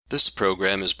This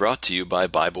program is brought to you by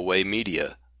Bible Way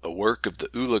Media, a work of the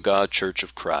Ulaga Church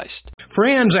of Christ.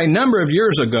 Friends, a number of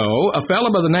years ago, a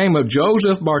fellow by the name of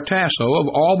Joseph Bartasso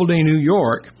of Albany, New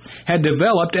York, had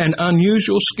developed an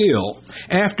unusual skill.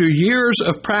 After years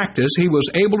of practice, he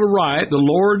was able to write the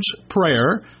Lord's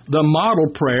Prayer, the model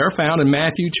prayer found in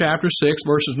Matthew chapter 6,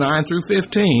 verses 9 through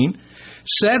 15,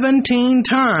 17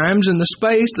 times in the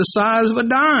space the size of a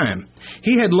dime.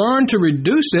 He had learned to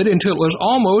reduce it until it was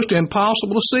almost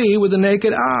impossible to see with the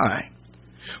naked eye.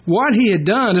 What he had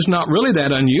done is not really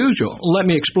that unusual. Let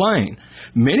me explain.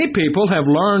 Many people have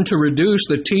learned to reduce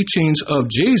the teachings of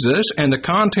Jesus and the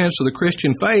contents of the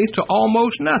Christian faith to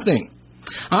almost nothing.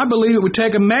 I believe it would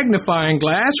take a magnifying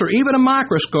glass or even a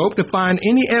microscope to find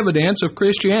any evidence of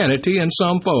Christianity in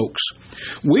some folks.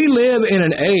 We live in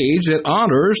an age that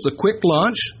honors the quick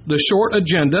lunch, the short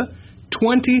agenda,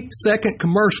 20-second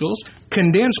commercials,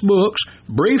 condensed books,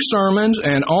 brief sermons,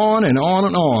 and on and on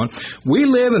and on. We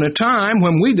live in a time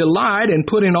when we delight in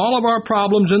putting all of our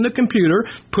problems in the computer,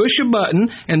 push a button,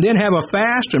 and then have a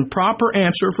fast and proper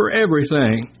answer for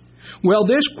everything. Well,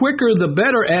 this quicker the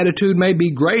better attitude may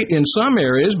be great in some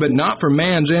areas, but not for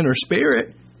man's inner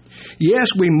spirit.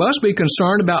 Yes, we must be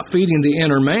concerned about feeding the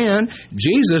inner man.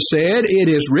 Jesus said, "It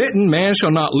is written, man shall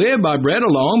not live by bread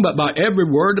alone, but by every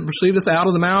word that proceedeth out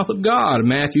of the mouth of God."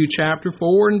 Matthew chapter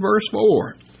 4 and verse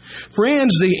 4.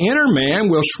 Friends, the inner man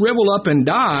will shrivel up and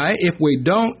die if we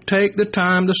don't take the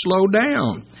time to slow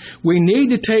down. We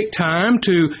need to take time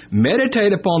to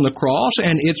meditate upon the cross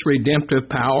and its redemptive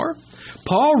power.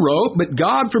 Paul wrote, "But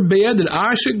God forbid that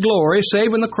I should glory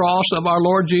save in the cross of our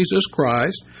Lord Jesus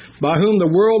Christ, by whom the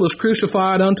world is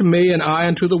crucified unto me and I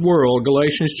unto the world."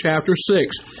 Galatians chapter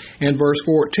 6 and verse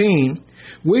 14.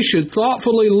 We should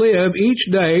thoughtfully live each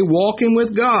day walking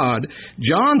with God.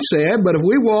 John said, "But if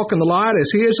we walk in the light as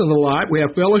he is in the light, we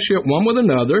have fellowship one with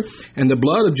another, and the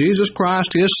blood of Jesus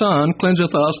Christ his Son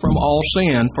cleanseth us from all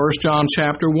sin." 1 John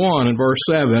chapter 1 and verse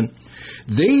 7.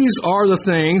 These are the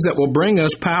things that will bring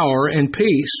us power and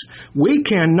peace. We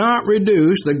cannot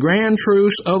reduce the grand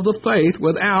truths of the faith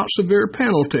without severe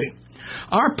penalty.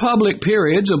 Our public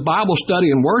periods of Bible study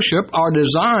and worship are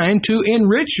designed to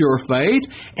enrich your faith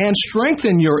and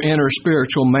strengthen your inner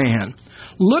spiritual man.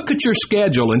 Look at your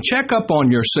schedule and check up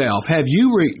on yourself. Have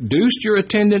you reduced your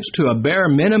attendance to a bare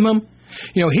minimum?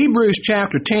 Hebrews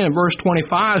chapter 10 and verse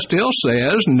 25 still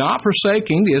says, "Not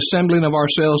forsaking the assembling of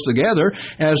ourselves together,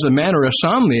 as the manner of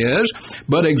some is,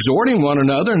 but exhorting one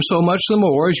another, and so much the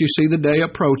more as you see the day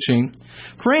approaching."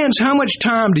 Friends, how much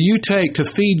time do you take to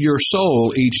feed your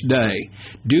soul each day?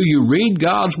 Do you read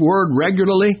God's Word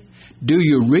regularly? Do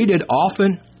you read it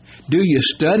often? Do you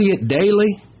study it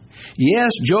daily?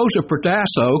 Yes, Joseph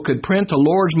Bartasso could print the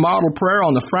Lord's model prayer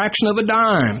on the fraction of a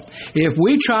dime. If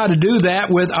we try to do that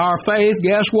with our faith,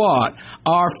 guess what?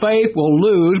 Our faith will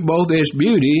lose both its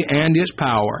beauty and its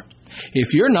power.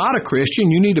 If you're not a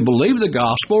Christian, you need to believe the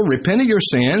gospel, repent of your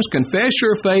sins, confess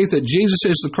your faith that Jesus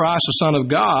is the Christ, the Son of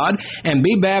God, and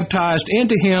be baptized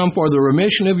into Him for the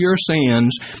remission of your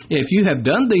sins. If you have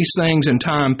done these things in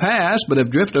time past, but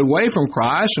have drifted away from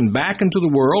Christ and back into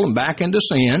the world and back into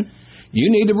sin, you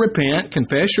need to repent,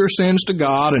 confess your sins to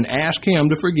God, and ask Him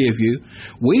to forgive you.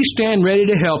 We stand ready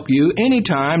to help you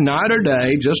anytime, night or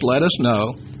day. Just let us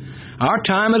know. Our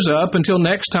time is up. Until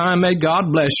next time, may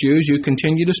God bless you as you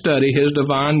continue to study His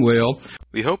divine will.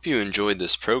 We hope you enjoyed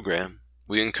this program.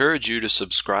 We encourage you to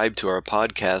subscribe to our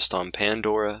podcast on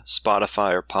Pandora,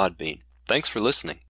 Spotify, or Podbean. Thanks for listening.